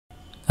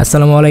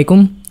আসসালামু আলাইকুম।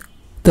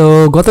 তো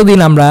গতদিন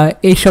আমরা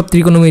এই সব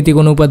ত্রিকোণমিতিক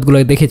অনুপাতগুলো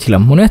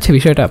দেখেছিলাম, মনে আছে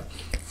বিষয়টা?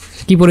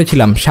 কি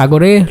পড়েছিলাম?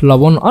 সাগরে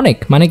লবণ অনেক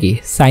মানে কি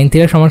সাইন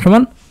থিটা সমান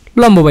সমান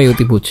লম্ব বাই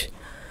অতিভুজ,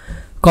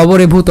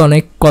 কবরে ভূত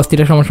অনেক কস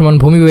থিটা সমান সমান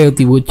ভূমি বাই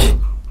অতিভুজ,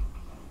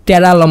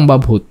 টেরা লম্বা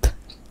ভূত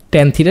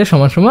ট্যান থিটা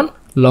সমান সমান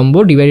লম্ব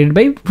ডিভাইডেড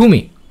বাই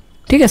ভূমি।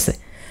 ঠিক আছে,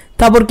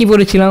 তারপর কি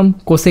পড়েছিলাম?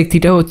 কোসেক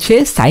থিটা হচ্ছে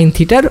সাইন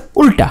থিটার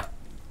উল্টা,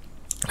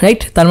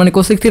 রাইট? তার মানে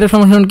কোসেক থিটা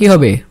সমান সমান কী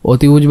হবে?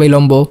 অতিভুজ বাই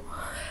লম্ব।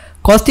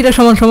 কস থিটা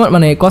সমান সমান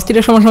মানে কস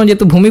থিটা সমান সমান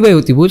যেহেতু ভূমি বাই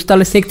অতিভুজ,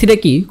 তাহলে সেক থিটা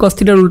কি? কস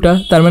থিটার উল্টা,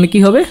 তার মানে কি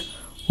হবে?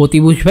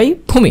 অতিভুজ বাই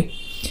ভূমি।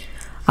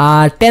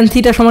 আর ট্যান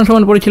থিটা সমান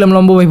সমান পড়েছিলাম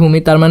লম্ব বাই ভূমি,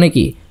 তার মানে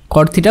কি?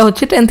 কট থিটা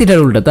হচ্ছে ট্যান থিটার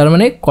উল্টা, তার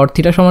মানে কট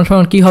থিটা সমান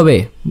সমান কী হবে?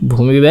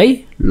 ভূমি বাই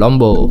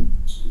লম্ব।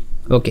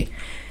 ওকে,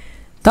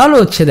 তাহলে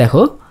হচ্ছে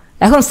দেখো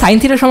এখন সাইন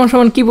থিটা সমান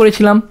সমান কী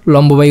পড়েছিলাম?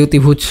 লম্ব বাই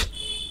অতিভুজ।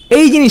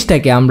 এই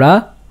জিনিসটাকে আমরা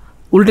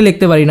উল্টে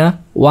লিখতে পারি না?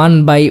 1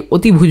 বাই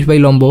অতিভুজ বাই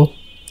লম্ব।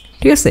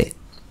 ঠিক আছে,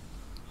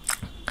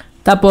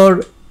 তারপর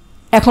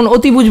এখন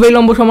অতিভুজ বাই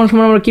লম্ব সমান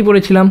সমান আমরা কী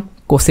পড়েছিলাম?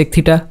 Cosec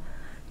theta.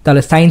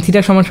 তাহলে সাইন থিটা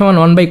সমান সমান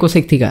 1 বাই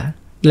কোসেক থিটা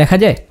লেখা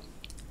যায়?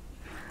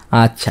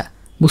 আচ্ছা,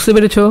 বুঝতে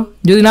পেরেছো?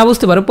 যদি না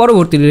বুঝতে পারো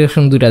পরবর্তী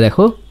ডিরেকশন দুইটা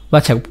দেখো।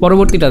 আচ্ছা,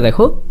 পরবর্তীটা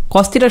দেখো।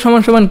 কস থিটা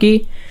সমান সমান কি?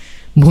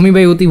 ভূমি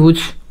বাই অতিভুজ,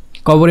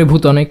 কবরে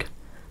ভূত অনেক।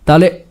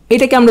 তাহলে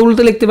এটাকে আমরা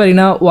উল্টে লিখতে পারি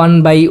না? 1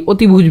 বাই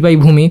অতিভুজ বাই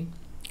ভূমি।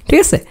 ঠিক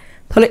আছে,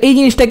 তাহলে এই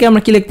জিনিসটাকে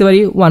আমরা কী লিখতে পারি?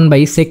 1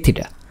 by sec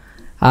theta.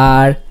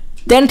 R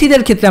tan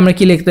থিটার ক্ষেত্রে আমরা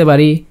কী লিখতে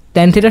পারি?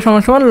 ট্যান থিটা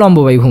সমান সমান লম্ব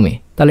বাই ভূমি।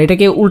 তাহলে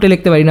এটাকে উল্টে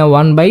লিখতে পারি না?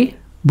 1 বাই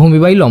ভূমি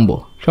বাই লম্ব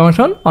সমান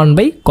সমান 1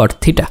 বাই কট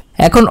থিটা।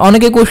 এখন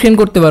অনেকে কোশ্চেন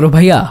করতে পারো,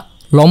 ভাইয়া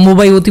লম্ব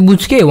বাই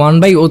অতিভুজকে 1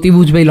 বাই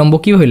অতিভুজ বাই লম্ব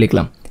কীভাবে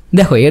লিখলাম?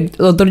 দেখো, এর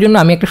জন্য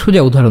আমি একটা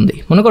সোজা উদাহরণ দিই।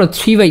 মনে করো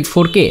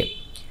 3/4কে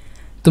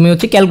তুমি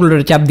হচ্ছে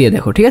ক্যালকুলেটরে চাপ দিয়ে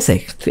দেখো। ঠিক আছে,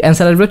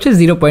 অ্যান্সার আসবে হচ্ছে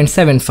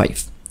 0.75।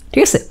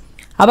 ঠিক আছে,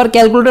 আবার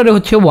ক্যালকুলেটরে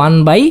হচ্ছে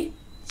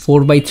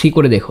 1/4/3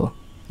 করে দেখো,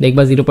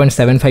 দেখবা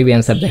 0.75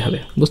 অ্যান্সার দেখাবে।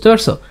 বুঝতে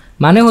পারছো?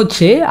 মানে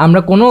হচ্ছে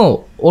আমরা কোনো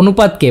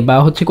অনুপাতকে বা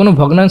হচ্ছে কোনো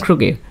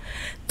ভগ্নাংশকে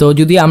তো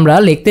যদি আমরা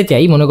লিখতে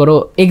চাই, মনে করো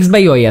এক্স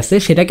বাই ওয়াই আছে,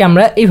 সেটাকে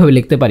আমরা এইভাবে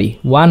লিখতে পারি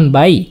 1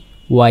 বাই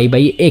ওয়াই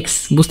বাই এক্স।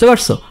 বুঝতে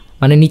পারছো?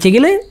 মানে নিচে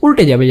গেলে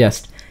উল্টে যাবে।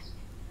 জাস্ট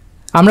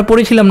আমরা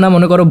পড়েছিলাম না,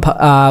 মনে করো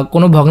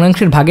কোনো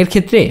ভগ্নাংশের ভাগের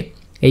ক্ষেত্রে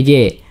এই যে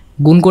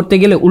গুণ করতে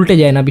গেলে উল্টে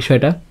যায় না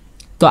বিষয়টা?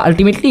 তো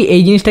আলটিমেটলি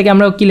এই জিনিসটাকে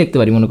আমরা কী লিখতে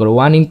পারি? মনে করো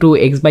 1 ইন্টু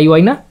এক্স বাই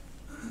ওয়াই না?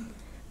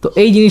 তো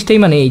এই জিনিসটাই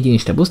মানে এই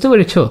জিনিসটা। বুঝতে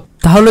পেরেছো?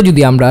 তাহলে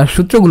যদি আমরা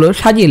সূত্রগুলো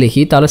সাজিয়ে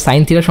লিখি, তাহলে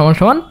সাইন থিটা সমান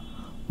সমান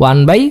 1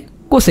 by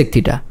cosec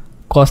theta,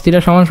 cos theta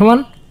সমান সমান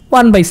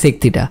 1 বাই সেক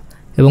থিটা,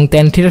 এবং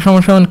ট্যান থিটা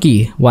সমান সমান কি?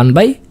 1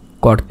 বাই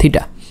কট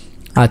থিটা।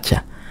 আচ্ছা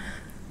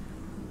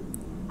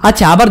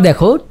আচ্ছা, আবার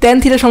দেখো ট্যান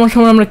থিটা সমান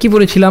সমান আমরা কী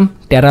পড়েছিলাম?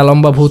 টেরা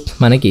লম্বা ভূত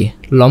মানে কি?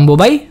 লম্ব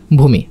বাই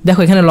ভূমি। দেখো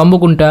এখানে লম্ব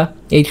কোনটা?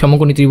 এই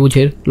সমকোণী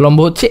ত্রিভুজের লম্ব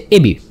হচ্ছে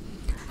এবি,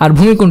 আর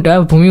ভূমি কোনটা?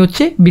 ভূমি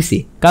হচ্ছে বিসি।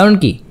 কারণ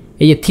কি?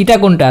 এই যে থিটা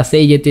কোণটা আছে,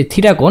 এই যে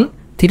থিটা কোণ,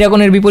 থিটা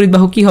কোণের বিপরীত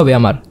বাহু কী হবে?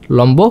 আমার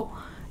লম্ব,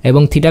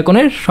 এবং থিটা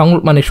কোণের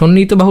মানে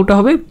সন্নিহিত বাহুটা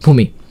হবে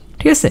ভূমি।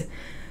 ঠিক আছে,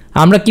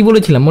 আমরা কি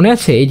বলেছিলাম মনে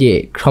আছে? এই যে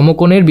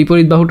সমকোণের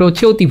বিপরীত বাহুটা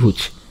হচ্ছে অতিভুজ।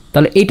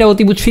 তাহলে এইটা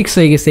অতিভুজ ফিক্স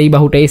হয়ে গেছে, এই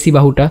বাহুটা এসি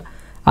বাহুটা।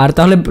 আর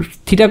তাহলে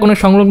থিটা কোণের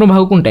সংলগ্ন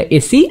বাহু কোনটা?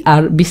 এসি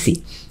আর বিসি।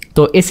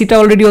 তো এসিটা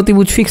অলরেডি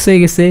অতিভুজ ফিক্স হয়ে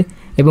গেছে,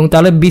 এবং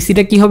তাহলে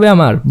বিসিটা কি হবে?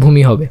 আমার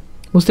ভূমি হবে।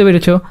 বুঝতে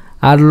পেরেছো?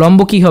 আর লম্ব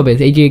কি হবে?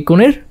 এই যে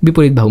কোণের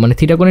বিপরীত বাহু, মানে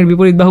থিটা কোণের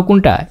বিপরীত বাহু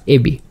কোনটা?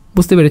 এবি।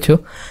 বুঝতে পেরেছো?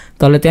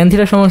 তাহলে ট্যান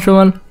থিটা সমান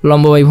সমান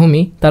লম্ব বাই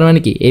ভূমি, তার মানে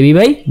কি? AB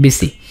by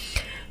BC.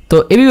 তো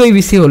এবি বাই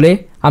বিসি হলে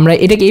আমরা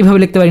এটাকে এইভাবে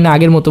লিখতে পারি না?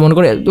 আগের মতো মনে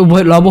করে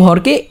লব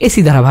হরকে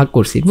এসি দ্বারা ভাগ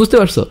করছি। বুঝতে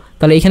পারছো?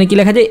 তাহলে এখানে কি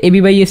লেখা যায়? এবি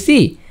বাই এসি,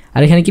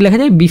 আর এখানে কি লেখা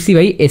যায়? BC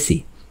by AC.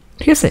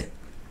 ঠিক আছে,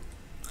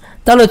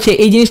 তাহলে হচ্ছে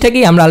এই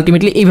জিনিসটাকেই আমরা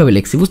আলটিমেটলি এইভাবে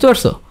লিখছি। বুঝতে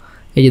পারছো?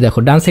 এই যে দেখো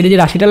ডান সাইডে যে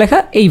রাশিটা লেখা,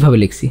 এইভাবে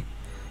লিখছি,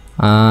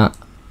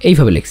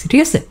 এইভাবে লিখছি।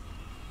 ঠিক আছে,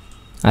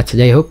 আচ্ছা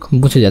যাই হোক,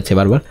 বুঝে যাচ্ছে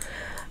বারবার।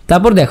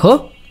 তারপর দেখো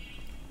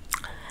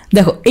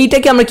দেখো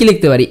এইটাকে আমরা কি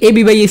লিখতে পারি?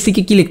 এবি বাই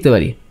এসিকে কী লিখতে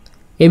পারি?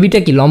 এবিটা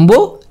কি? লম্ব,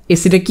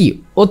 এসিটা কি?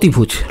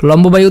 অতিভুজ।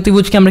 লম্ব বাই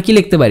অতিভুজকে আমরা কি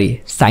লিখতে পারি?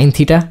 Sine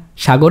theta.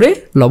 সাগরে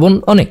লবণ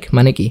অনেক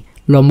মানে কি?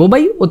 লম্ব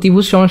বাই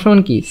অতিভুজ সমান সমান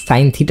কি?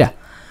 Sine theta.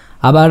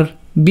 আবার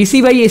বিসি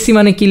বাই এসি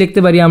মানে কি লিখতে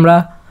পারি আমরা?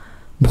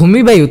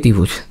 ভূমি বাই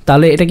অতিভুজ।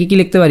 তাহলে এটাকে কি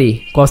লিখতে পারি?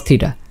 Cos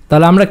theta.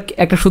 তাহলে আমরা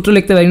একটা সূত্র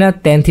লিখতে পারি না?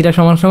 ট্যান থিটা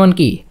সমান সমান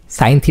কি?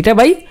 Sine theta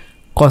by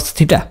cos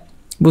theta.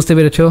 বুঝতে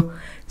পেরেছো?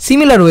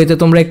 সিমিলার ওয়েতে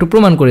তোমরা একটু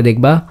প্রমাণ করে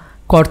দেখবা,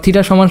 কট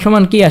থিটা সমান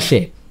সমান কি আসে?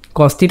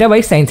 Cos theta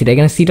by sine theta.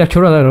 এখানে সিটা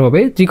ছোটো হাতের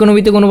হবে,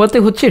 ত্রিকোণমিতিক অনুপাতে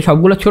হচ্ছে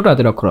সবগুলো ছোটো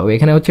হাতের অক্ষর হবে।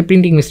 এখানে হচ্ছে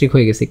প্রিন্টিং মিস্টেক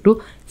হয়ে গেছে, একটু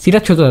সিটা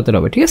ছোটো হাতের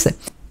হবে। ঠিক আছে,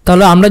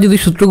 তাহলে আমরা যদি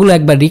সূত্রগুলো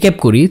একবার রিক্যাপ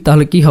করি,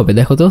 তাহলে কি হবে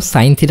দেখো তো?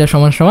 সাইন থিটা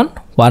সমান সমান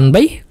 1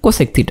 by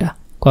cosec theta,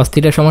 cos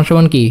theta সমান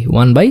সমান কি?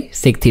 1 by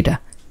sec theta,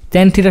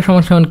 tan theta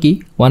সমান সমান কি?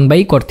 1 বাই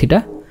কট থিটা।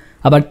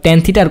 আবার ট্যান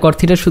থিটা আর কট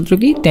থিটার সূত্র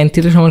কি? ট্যান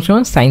থিটা সমান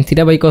সমান sine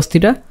theta by cos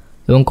theta,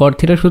 এবং কট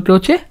থিটার সূত্র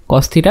হচ্ছে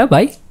cos theta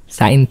by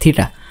sine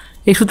theta.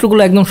 এই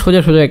সূত্রগুলো একদম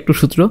সোজা সোজা একটু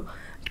সূত্র,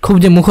 খুব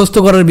যে মুখস্থ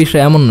করার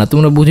বিষয় এমন না,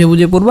 তোমরা বুঝে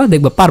বুঝে পড়বা,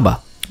 দেখবা পারবা।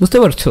 বুঝতে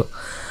পারছো?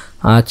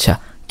 আচ্ছা,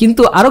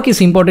 কিন্তু আরও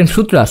কিছু ইম্পর্টেন্ট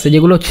সূত্র আছে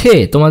যেগুলো হচ্ছে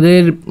তোমাদের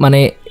মানে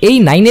এই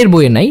 9 এর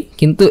বইয়ে নাই,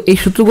 কিন্তু এই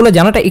সূত্রগুলো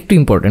জানাটা একটু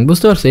ইম্পর্টেন্ট,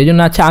 বুঝতে পারছো? এই জন্য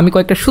আচ্ছা আমি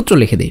কয়েকটা সূত্র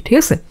লিখে দিই, ঠিক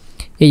আছে?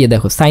 এই যে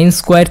দেখো, sine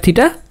square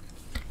theta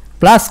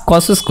plus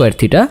cos square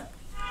theta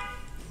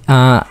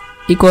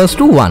equals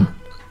to 1,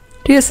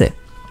 ঠিক আছে?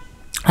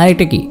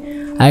 আরেকটা কি,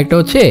 আরেকটা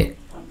হচ্ছে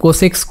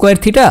cosec square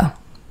theta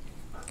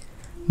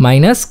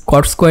minus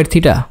cot square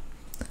theta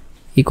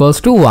equals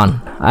to 1।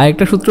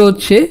 আরেকটা সূত্র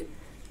হচ্ছে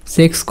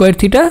sec square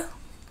theta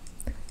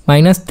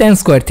minus tan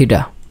square theta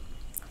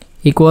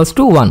equals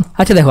to 1।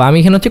 আচ্ছা দেখো, আমি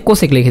এখানে হচ্ছে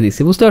কোসেক লিখে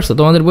দিচ্ছি, বুঝতে পারছো?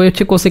 তোমাদের বই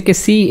হচ্ছে কোসেককে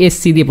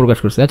CSC দিয়ে প্রকাশ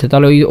করছে। আচ্ছা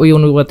তাহলে ওই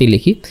অনুপাতেই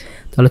লিখি,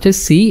 তাহলে হচ্ছে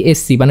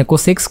CSC মানে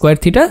cosec square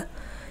theta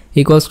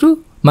equals to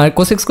মানে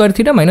cosec square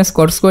theta minus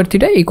cot square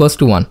theta equals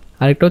to 1।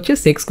 আরেকটা হচ্ছে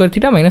sec square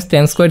theta minus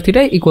tan square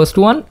theta equals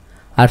to 1,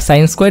 R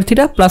sine square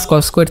theta plus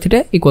cos square theta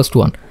equals to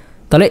 1।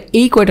 তাহলে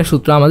এই কয়টা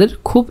সূত্র আমাদের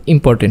খুব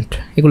important,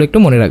 এগুলো একটু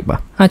মনে রাখবা।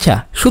 আচ্ছা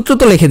সূত্র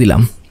তো লিখে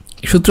দিলাম,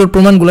 সূত্রের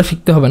প্রমাণগুলো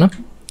শিখতে হবে না?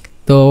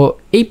 তো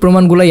এই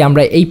প্রমাণগুলোই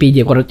আমরা এই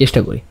পেজে করার চেষ্টা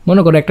করি।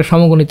 মনে করো একটা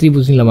সমকোণী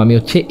ত্রিভুজ নিলাম, আমি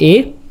হচ্ছে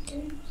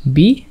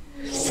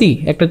ABC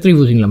একটা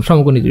ত্রিভুজ নিলাম,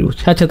 সমকোণী ত্রিভুজ।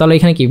 আচ্ছা তাহলে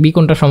এখানে কি বি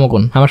কোণটা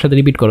সমকোণ, আমার সাথে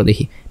রিপিট করো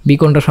দেখি, বি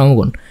কোণটা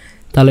সমকোণ।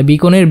 তাহলে বি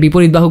কোণের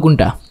বিপরীত বাহু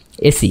কোনটা?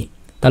 AC।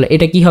 তাহলে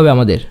এটা কি হবে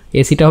আমাদের?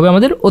 এসিটা হবে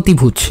আমাদের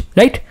অতিভুজ,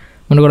 রাইট?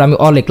 মনে করো আমি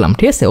লিখলাম,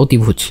 ঠিক আছে,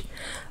 অতিভুজ।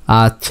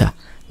 আচ্ছা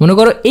মনে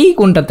করো এই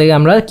কোণটাতে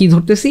আমরা কি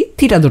ধরতেছি?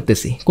 থিটা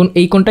ধরতেছি। কোন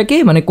এই কোণটাকে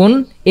মানে কোন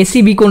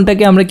ACB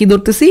কোণটাকে আমরা কি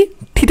ধরতেছি?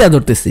 থিটা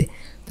ধরতেছি।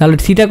 তাহলে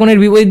থিটা কোণের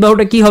বিপরীত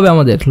বাহুটা কি হবে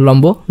আমাদের?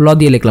 লম্ব,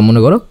 দিয়ে লিখলাম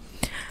মনে করো।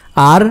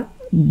 আর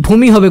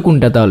ভূমি হবে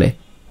কোনটা? তাহলে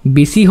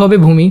BC হবে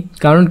ভূমি,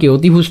 কারণ কি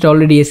অতিভুজটা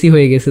অলরেডি AC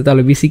হয়ে গেছে।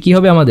 তাহলে BC কি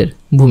হবে আমাদের?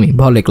 ভূমি,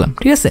 লিখলাম,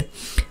 ঠিক আছে?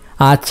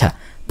 আচ্ছা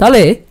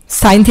তাহলে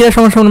সাইন থিটা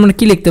সমান সমান আমরা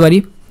কি লিখতে পারি?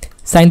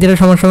 সাইন থিটা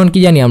সমান সমান কি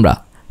জানি আমরা?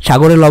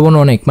 সাগরের লবণ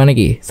অনেক, মানে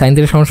কি সাইন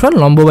থিটা সমান সমান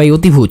লম্ব বাই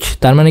অতিভুজ,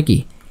 তার মানে কি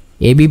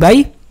AB বাই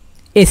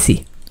AC।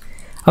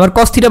 আবার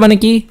কস থিটা মানে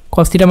কি?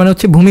 কস থিটা মানে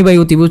হচ্ছে ভূমি বাই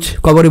অতিভুজ,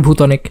 কবরে ভূত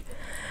অনেক,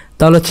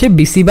 তাহলে হচ্ছে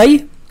BC বাই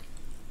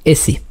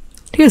AC,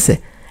 ঠিক আছে?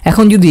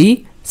 এখন যদি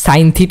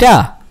সাইন থিটা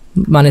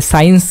মানে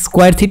sine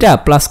square theta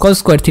plus cos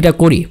square theta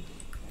করি,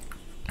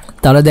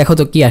 তাহলে দেখো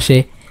তো কি আসে?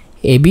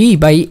 AB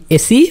by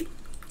AC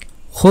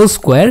whole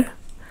square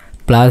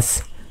plus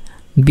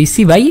BC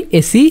by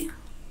AC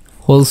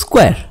whole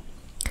square.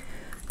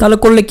 তাহলে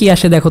করলে কি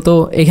আসে দেখো তো?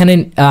 এখানে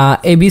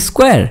AB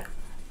স্কোয়ার,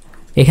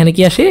 এখানে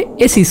কি আসে?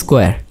 AC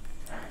স্কোয়ার,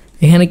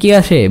 এখানে কি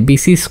আসে?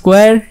 BC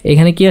স্কোয়ার,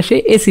 এখানে কি আসে?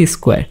 AC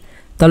square.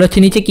 তাহলে হচ্ছে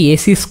নিচে কি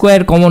AC স্কোয়ার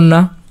কমন না?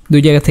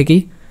 দুই জায়গা থেকেই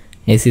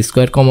AC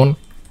স্কোয়ার কমন।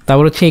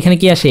 তারপর হচ্ছে এখানে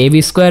কি আসে? AB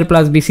square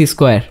plus BC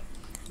square.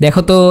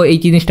 দেখো তো এই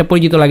জিনিসটা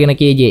পরিচিত লাগে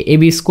নাকি? এই যে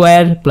AB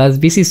square plus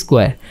BC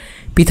square.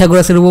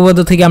 পিথাগোরাসের উপপাদ্য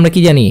থেকে আমরা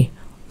কি জানি?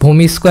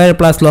 ভূমি স্কোয়ার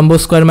প্লাস লম্ব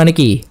স্কোয়ার মানে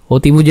কি?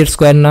 অতিভুজের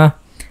স্কোয়ার না?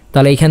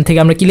 তাহলে এখান থেকে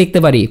আমরা কি লিখতে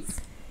পারি?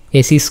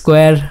 AC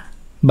square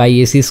by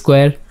AC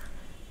square.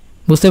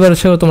 বুঝতে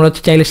পারছো? তোমরা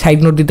চাইলে সাইড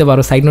নোট দিতে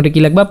পারো। সাইড নোটে কী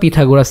লিখবা?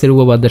 পিথাগোরাসের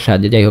উপপাদ্যের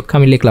সাহায্যে। যাই হোক,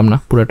 আমি লিখলাম না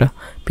পুরোটা,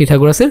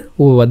 পিথাগোরাসের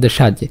উপপাদ্যের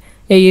সাহায্যে।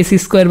 এই AC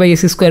square by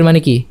AC square মানে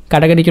কি?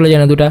 কাটাকাটি চলে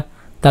যায় না দুটা?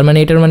 তার মানে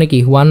এটার মানে কি?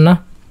 1 না?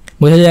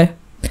 বোঝা যায়?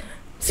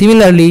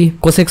 Similarly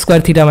cosec square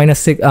theta minus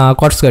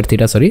cot square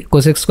theta,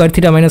 cosec square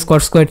theta minus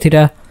cot square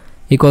theta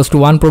equals to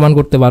 1 প্রমাণ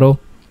করতে পারো।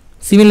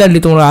 সিমিলারলি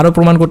তোমরা আরও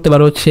প্রমাণ করতে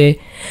পারো হচ্ছে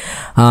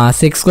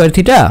sec square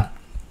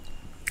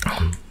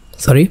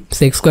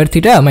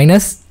theta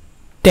minus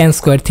tan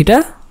square theta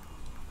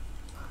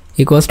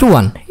equals to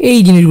 1। এই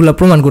জিনিসগুলো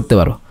প্রমাণ করতে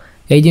পারো।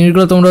 এই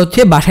জিনিসগুলো তোমরা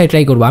হচ্ছে বাসায়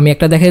ট্রাই করবা। আমি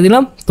একটা দেখাই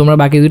দিলাম, তোমরা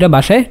বাকি দুইটা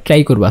বাসায়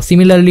ট্রাই করবা।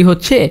 সিমিলারলি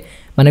হচ্ছে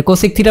মানে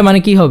কোসেক থিটা মানে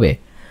কি হবে?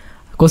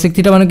 কোসেক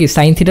থিটা মানে কি?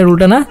 সাইন থিটার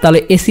উল্টা না? তাহলে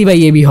AC বাই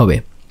AB হবে।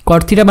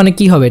 কট থিটা মানে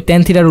কি হবে?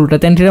 ট্যান থিটার উল্টা।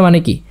 ট্যান থিটা মানে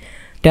কি?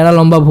 টেরা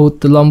লম্বা ভূত,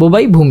 লম্ব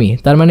বাই ভূমি,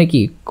 তার মানে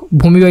কি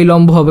ভূমি বাই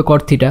লম্ব হবে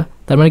কট থিটা,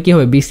 তার মানে কি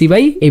হবে? BC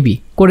by AB।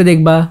 করে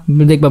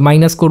দেখবা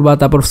মাইনাস করবা,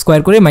 তারপর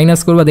স্কোয়ার করে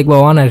মাইনাস করবা, দেখবা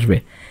 1 আসবে।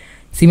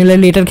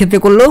 সিমিলারলি এটার ক্ষেত্রে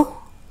করলেও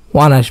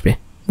 1 আসবে।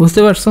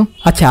 বুঝতে পারছো?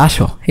 আচ্ছা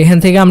আসো এখান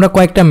থেকে আমরা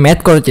কয়েকটা ম্যাথ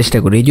করার চেষ্টা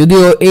করি।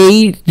 যদিও এই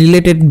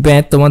রিলেটেড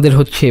ম্যাথ তোমাদের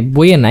হচ্ছে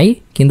বইয়ে নাই,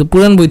 কিন্তু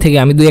পুরান বই থেকে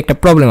আমি 2-1টা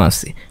প্রবলেম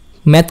আসছে।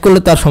 ম্যাথ করলে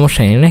তো আর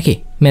সমস্যা নেই নাকি?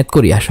 ম্যাথ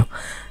করি আসো।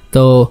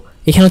 তো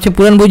এখানে হচ্ছে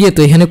পুরান বই, যেহেতু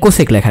এখানে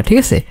কোসেক লেখা, ঠিক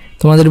আছে?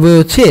 তোমাদের বই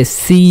হচ্ছে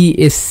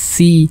CSC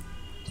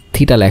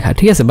থিটা লেখা,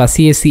 ঠিক আছে, বা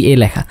CSCA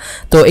লেখা।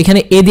 তো এখানে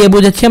এ দিয়ে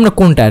বোঝাচ্ছি আমরা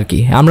কোনটা আর কি।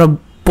 আমরা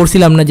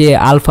পড়ছিলাম না যে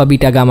আলফা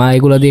বিটা গামা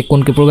এগুলো দিয়ে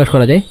কোনকে প্রকাশ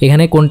করা যায়?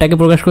 এখানে কোনটাকে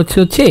প্রকাশ করছে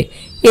হচ্ছে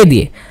এ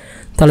দিয়ে।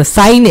 তাহলে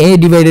sign A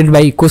divided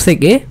by cosec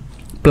A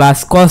plus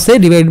cos A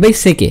divided by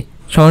sec এ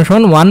সমান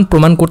সমান 1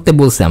 প্রমাণ করতে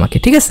বলছে আমাকে,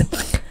 ঠিক আছে?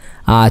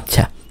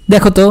 আচ্ছা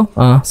দেখো তো,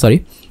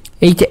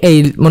 এই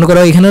মনে করো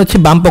এখানে হচ্ছে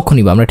বাম পক্ষ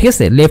নিব আমরা, ঠিক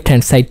আছে? লেফট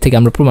হ্যান্ড সাইড থেকে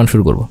আমরা প্রমাণ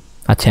শুরু করব।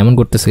 আচ্ছা এমন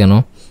করতেছে কেন?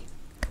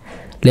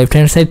 লেফট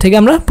হ্যান্ড সাইড থেকে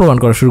আমরা প্রমাণ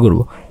করা শুরু করব।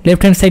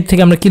 লেফট হ্যান্ড সাইড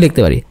থেকে আমরা কি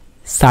লিখতে পারি?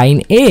 Sign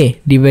A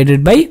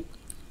divided by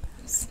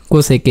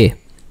cosec A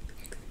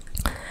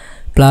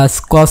plus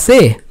cos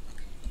A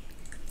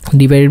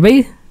divided by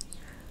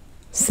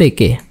sec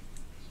এ।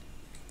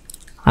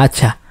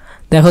 আচ্ছা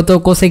দেখো তো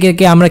কোসেক এ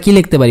কে আমরা কি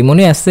লিখতে পারি?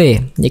 মনে আছে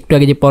একটু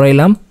আগে যে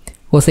পড়াইলাম?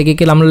 কোসেক এ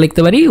কে আমরা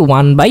লিখতে পারি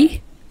 1 বাই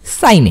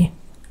সাইন এ,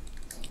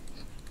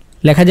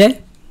 লেখা যায়।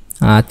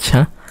 আচ্ছা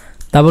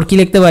তারপর কি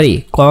লিখতে পারি,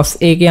 cos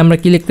a কে আমরা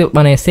কি লিখতে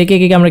মানে sec a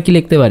কে আমরা কি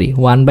লিখতে পারি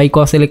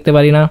 1/cos a লিখতে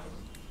পারি না,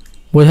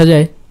 বোঝা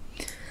যায়।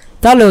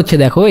 তাহলে হচ্ছে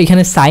দেখো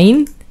এখানে sin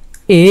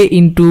a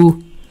ইনটু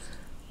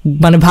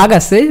মানে ভাগ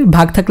আছে,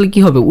 ভাগ থাকলে কি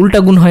হবে উল্টা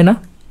গুণ হয় না,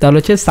 তাহলে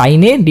হচ্ছে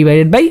sin a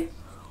divided by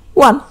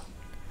 1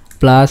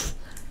 plus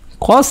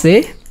cos a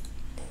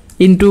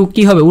into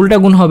কি হবে উল্টা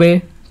গুণ হবে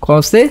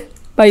cos a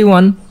বাই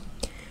 1।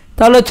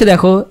 তাহলে হচ্ছে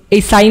দেখো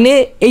এই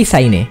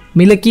sin a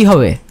মিলে কি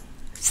হবে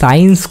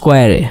sin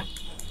স্কয়ার a,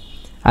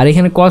 আর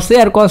এখানে cos a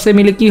R cos a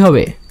মিলে কি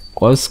হবে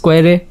cos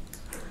স্কয়ার a।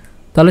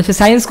 তাহলে হচ্ছে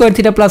sin square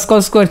theta plus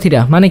cos square theta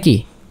মানে কি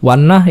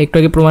 1 না, একটু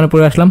আগে প্রমাণে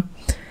পড়ে আসলাম,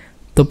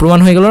 তো প্রমাণ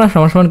হয়ে গেল না,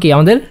 সমান সমান কি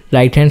আমাদের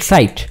রাইট হ্যান্ড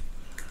সাইড,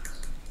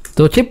 তো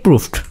হচ্ছে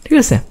প্রুফড। ঠিক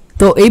আছে,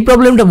 তো এই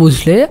প্রবলেমটা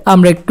বুঝলে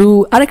আমরা একটু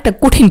আরেকটা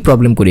কঠিন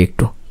প্রবলেম করি,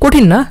 একটু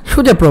কঠিন না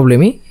সোজা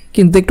প্রবলেমই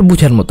কিন্তু একটু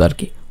বুঝার মতো আর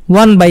কি।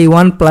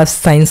 1/1 plus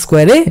sine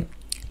square A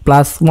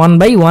plus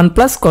 1/1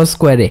 plus cos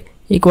square A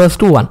equals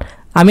to 1।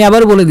 আমি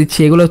আবার বলে দিচ্ছি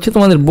এগুলো হচ্ছে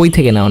তোমাদের বই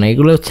থেকে নাও না,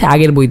 এগুলো হচ্ছে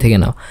আগের বই থেকে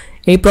নাও।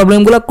 এই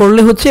প্রবলেমগুলো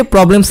করলে হচ্ছে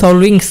প্রবলেম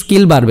সলভিং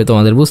স্কিল বাড়বে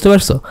তোমাদের, বুঝতে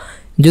পারছো।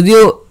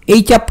 যদিও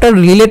এই চ্যাপ্টার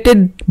রিলেটেড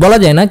বলা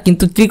যায় না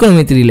কিন্তু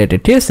ত্রিকোণমিতি রিলেটেড,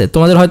 ঠিক আছে।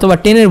 তোমাদের হয়তো বা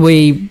 10-এর বই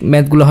এই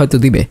ম্যাথগুলো হয়তো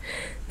দিবে,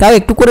 তাও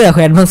একটু করে রাখো,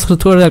 অ্যাডভান্স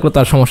করে রাখলে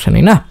তার সমস্যা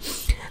নেই না।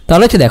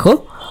 তাহলে হচ্ছে দেখো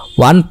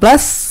 1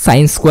 প্লাস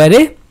সাইন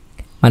স্কোয়ারে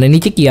মানে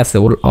নিচে কি আছে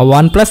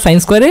 1 প্লাস সাইন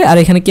স্কোয়ারে আর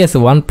এখানে কি আছে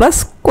 1 প্লাস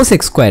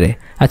কোসেক স্কোয়ারে।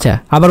 আচ্ছা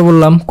আবার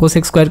বললাম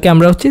কোসেক স্কোয়ারকে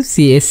আমরা হচ্ছে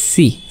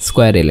সিএসসি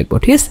স্কোয়ারে লিখবো,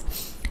 ঠিক আছে।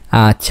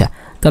 আচ্ছা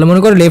তাহলে মনে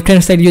করো লেফট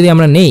হ্যান্ড সাইড যদি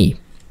আমরা নেই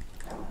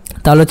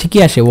তাহলে হচ্ছে কি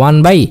আসে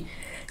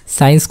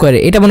 1/সাইন স্কোয়ারে,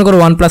 এটা মনে করো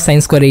 1 প্লাস সাইন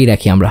স্কোয়ারেই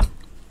রাখি আমরা,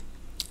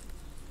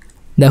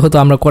 দেখো তো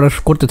আমরা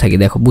করতে থাকি,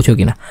 দেখো বুঝো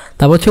কিনা।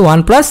 তারপর হচ্ছে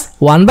 1 প্লাস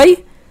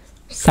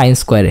 1/সাইন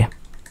স্কোয়ারে,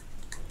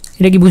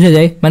 এটা কি বোঝা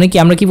যায় মানে কি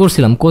আমরা কি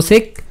পড়ছিলাম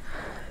কোসেক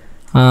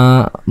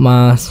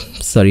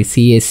সরি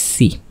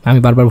সিএসসি, আমি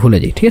বারবার ভুলে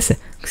যাই, ঠিক আছে।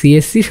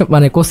 সিএসসি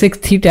মানে কোসেক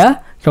থিটা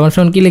সমান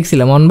সমান কি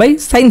লিখছিলাম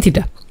 1/সাইন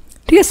থিটা,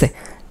 ঠিক আছে।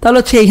 তাহলে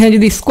হচ্ছে এখানে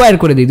যদি স্কোয়ার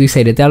করে দিই দুই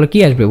সাইডে তাহলে কি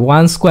আসবে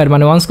 1 স্কোয়ার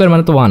মানে 1 স্কোয়ার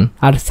মানে তো 1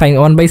 আর সাইন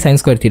 1/সাইন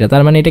স্কোয়ার থিটা,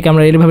 তার মানে এটাকে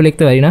আমরা এইভাবে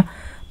লিখতে পারি না,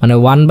 মানে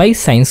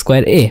 1/সাইন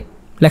স্কোয়ার এ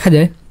লেখা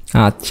যায়।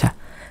 আচ্ছা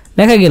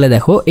লেখা গেলে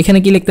দেখো এখানে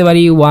কি লিখতে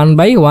পারি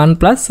 1/1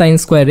 প্লাস সাইন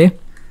স্কোয়ার এ,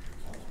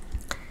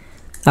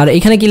 আর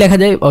এখানে কি লেখা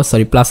যায়, ও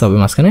সরি প্লাস হবে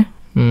মাঝখানে,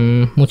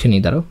 মুছে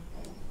নিই দাঁড়ো,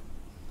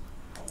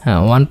 হ্যাঁ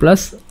 1 প্লাস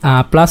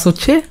প্লাস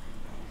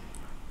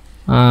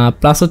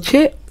হচ্ছে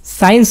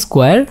সাইন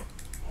স্কোয়ার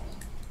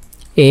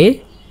এ,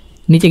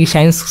 নিচে কি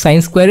সাইন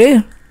স্কোয়ারে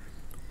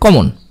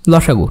কমন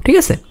লসাগু, ঠিক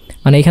আছে।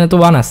 মানে এখানে তো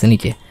 1 আছে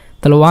নিচে,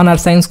 তাহলে 1 আর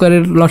সাইন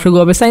স্কোয়ারের লসাগু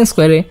হবে সাইন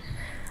স্কোয়ারে,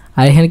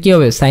 আর এখানে কি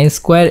হবে সাইন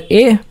স্কোয়ার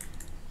এ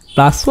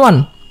প্লাস 1,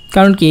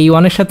 কারণ কি এই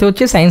 1-এর সাথে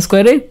হচ্ছে সাইন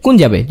স্কোয়ারে গুণ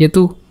যাবে,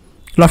 যেহেতু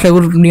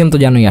লসাগুর নিয়ম তো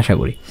জানোই আশা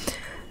করি।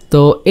 তো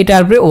এটা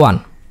আসবে 1,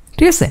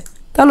 ঠিক আছে।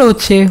 তাহলে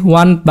হচ্ছে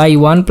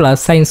 1/1 প্লাস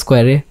সাইন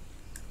স্কোয়ার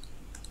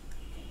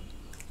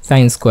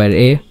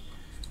এ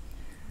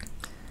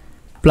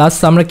প্লাস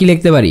আমরা কি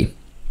লিখতে পারি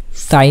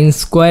sine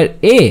square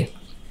A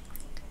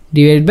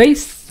divide by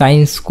sine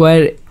square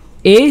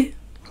A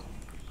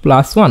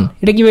plus 1।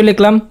 এটা কীভাবে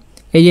লিখলাম,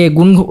 এই যে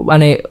গুণ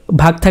মানে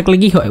ভাগ থাকলে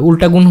কি হয়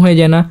উল্টা গুণ হয়ে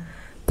যায় না,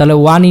 তাহলে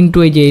 1 ইন্টু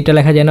এই যে এটা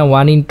লেখা যায় না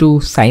 1 into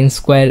sine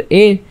square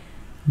A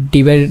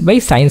divided by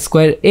sine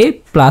square A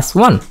plus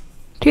 1,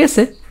 ঠিক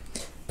আছে।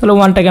 তাহলে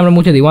 1টাকে আমরা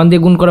মুছে দিই, 1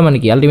 দিয়ে গুণ করা মানে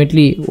কি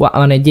আলটিমেটলি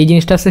মানে যে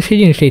জিনিসটা আছে সেই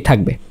জিনিসটাই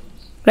থাকবে,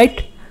 রাইট।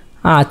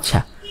 আচ্ছা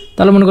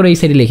তাহলে মনে করো এই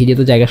সাইডে লিখি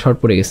যেহেতু জায়গা শর্ট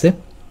পড়ে গেছে।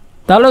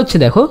 তাহলে হচ্ছে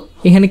দেখো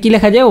এখানে কি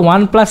লেখা যায়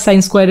 1 প্লাস সাইন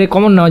স্কোয়ারে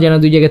কমন নেওয়া যায় না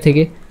দুই জায়গা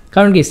থেকে,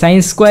 কারণ কি সাইন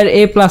স্কোয়ার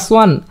এ প্লাস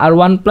 1 আর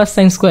 1 প্লাস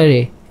সাইন স্কোয়ার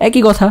এ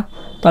একই কথা,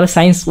 তাহলে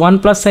 1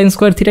 প্লাস সাইন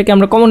স্কোয়ার থিটাকে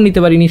আমরা কমন নিতে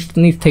পারি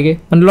নিচ থেকে,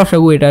 মানে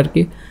লসাগু এটা আর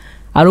কি।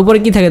 আর উপরে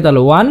কি থাকে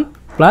তাহলে 1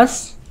 প্লাস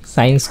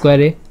সাইন স্কোয়ার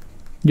এ,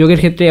 যোগের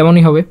ক্ষেত্রে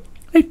এমনই হবে,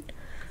 রাইট।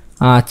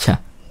 আচ্ছা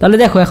তাহলে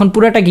দেখো এখন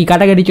পুরাটা কি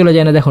কাটাকাটি চলে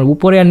যায় না, দেখো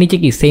উপরে আর নিচে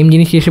কি সেম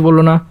জিনিস এসে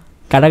বললো না,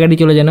 কাটাকাটি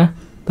চলে যায় না,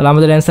 তাহলে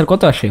আমাদের অ্যান্সার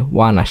কত আসে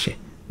 1 আসে,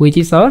 which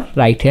is our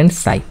right hand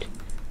side.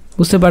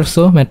 বুঝতে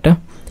পারছো ম্যাথটা,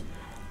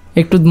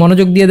 একটু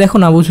মনোযোগ দিয়ে দেখো,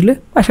 না বুঝলে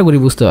আশা করি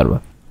বুঝতে পারবো।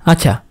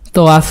 আচ্ছা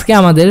তো আজকে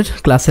আমাদের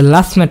ক্লাসের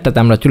লাস্ট ম্যাথটাতে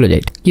আমরা চলে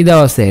যাই, কি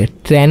দেওয়া আছে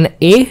tan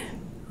a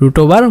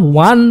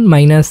 √1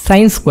 মাইনাস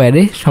সাইন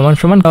স্কোয়ারে সমান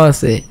সমান দেওয়া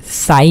আছে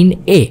সাইন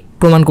এ,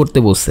 প্রমাণ করতে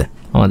বলছে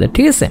আমাদের,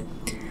 ঠিক আছে।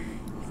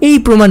 এই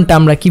প্রমাণটা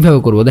আমরা কিভাবে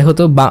করব দেখো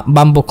তো,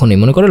 বাম পক্ষ নেই,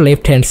 মনে করো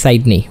লেফট হ্যান্ড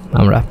সাইড নেই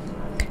আমরা,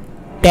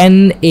 tan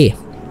a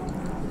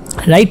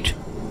রাইট।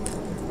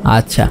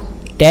 আচ্ছা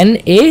tan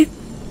a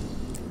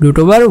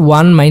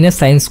 √1 মাইনাস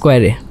সাইন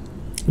স্কোয়ারে,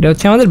 এটা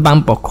হচ্ছে আমাদের বাম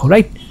পক্ষ,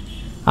 রাইট।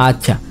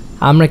 আচ্ছা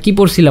আমরা কি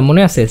পড়ছিলাম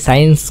মনে আছে,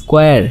 সাইন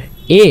স্কোয়ার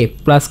এ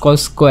প্লাস কস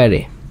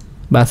স্কোয়ারে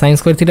বা sine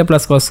square theta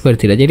plus cos square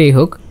theta যেটাই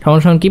হোক সমান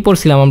সমান কী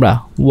পড়ছিলাম আমরা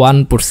 1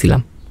 পড়ছিলাম,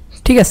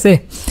 ঠিক আছে।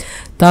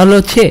 তাহলে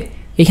হচ্ছে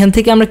এখান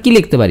থেকে আমরা কি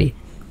লিখতে পারি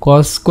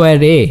কস স্কোয়ার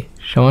এ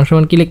সমান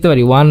সমান কী লিখতে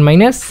পারি 1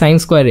 মাইনাস সাইন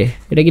স্কোয়ার এ,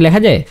 এটা কি লেখা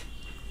যায়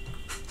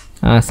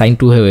সাইন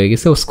 2 হয়ে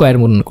গেছে ও স্কোয়ার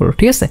মনে করো,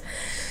 ঠিক আছে।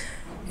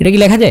 এটা কি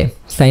লেখা যায়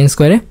সাইন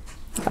স্কোয়ারে।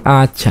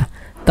 আচ্ছা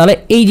তাহলে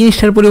এই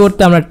জিনিসটার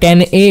পরিবর্তে আমরা tan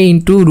a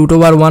ইন্টু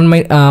 √1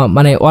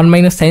 মানে 1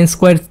 মাইনাস সাইন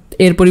স্কোয়ার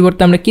এর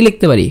পরিবর্তে আমরা কি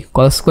লিখতে পারি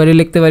কস স্কোয়ারে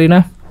লিখতে পারি না,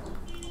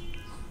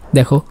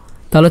 দেখো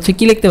তাহলে হচ্ছে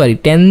কী লিখতে পারি,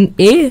 tan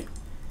a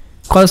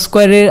cos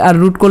স্কোয়ারের আর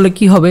রুট করলে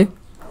কি হবে,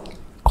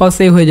 cos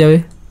a হয়ে যাবে,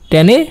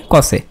 tan a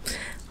cos a।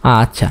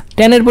 আচ্ছা,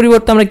 tan এর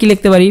পরিবর্তে আমরা কি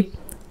লিখতে পারি,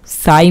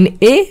 sin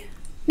a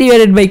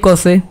divided by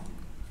cos a।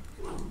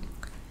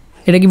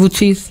 এটা কি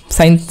বুঝছি,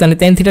 সাইন মানে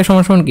tan থিটা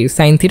সমান সমান কি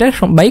sin theta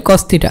by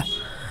cos theta.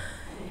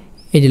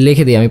 এই যে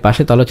লিখে দিই আমি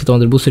পাশে, তাহলে হচ্ছে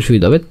তোমাদের বুঝতে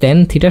সুবিধা হবে। tan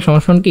থিটা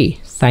সমান সমান কি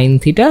sin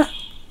theta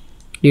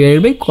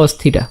divided by cos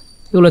theta.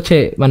 এগুলো হচ্ছে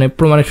মানে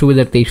প্রমাণের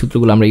সুবিধার্থে এই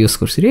সূত্রগুলো আমরা ইউজ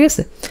করছি, ঠিক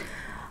আছে।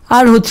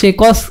 আর হচ্ছে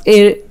cos a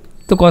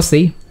তো cos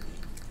এই,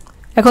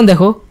 এখন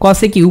দেখো cos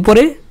a কি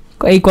উপরে,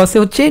 এই cos a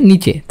হচ্ছে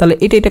নিচে, তাহলে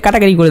এটা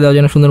কাটাকাটি করে দেওয়া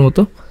যায় না সুন্দর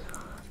মতো।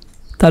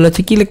 তাহলে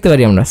হচ্ছে কী লিখতে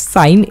পারি আমরা,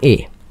 sin a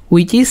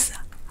which is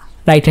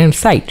right hand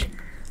side.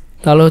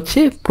 তাহলে হচ্ছে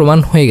প্রমাণ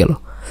হয়ে গেল।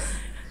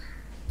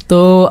 তো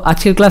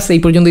আজকের ক্লাস এই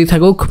পর্যন্তই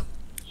থাকুক।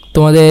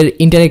 তোমাদের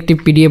ইন্টারেক্টিভ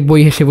পিডিএফ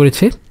বই এসে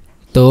পড়েছে,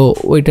 তো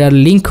ওইটার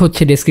লিঙ্ক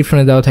হচ্ছে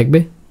ডেসক্রিপশনে দেওয়া থাকবে।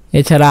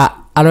 এছাড়া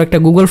আরও একটা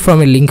গুগল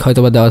ফর্মের লিঙ্ক হয়তো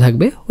বা দেওয়া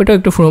থাকবে, ওইটাও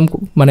একটু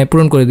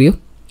পূরণ করে দিও।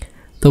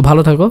 তো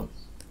ভালো থাকো,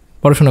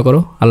 পড়াশোনা করো,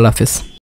 আল্লাহ হাফেজ।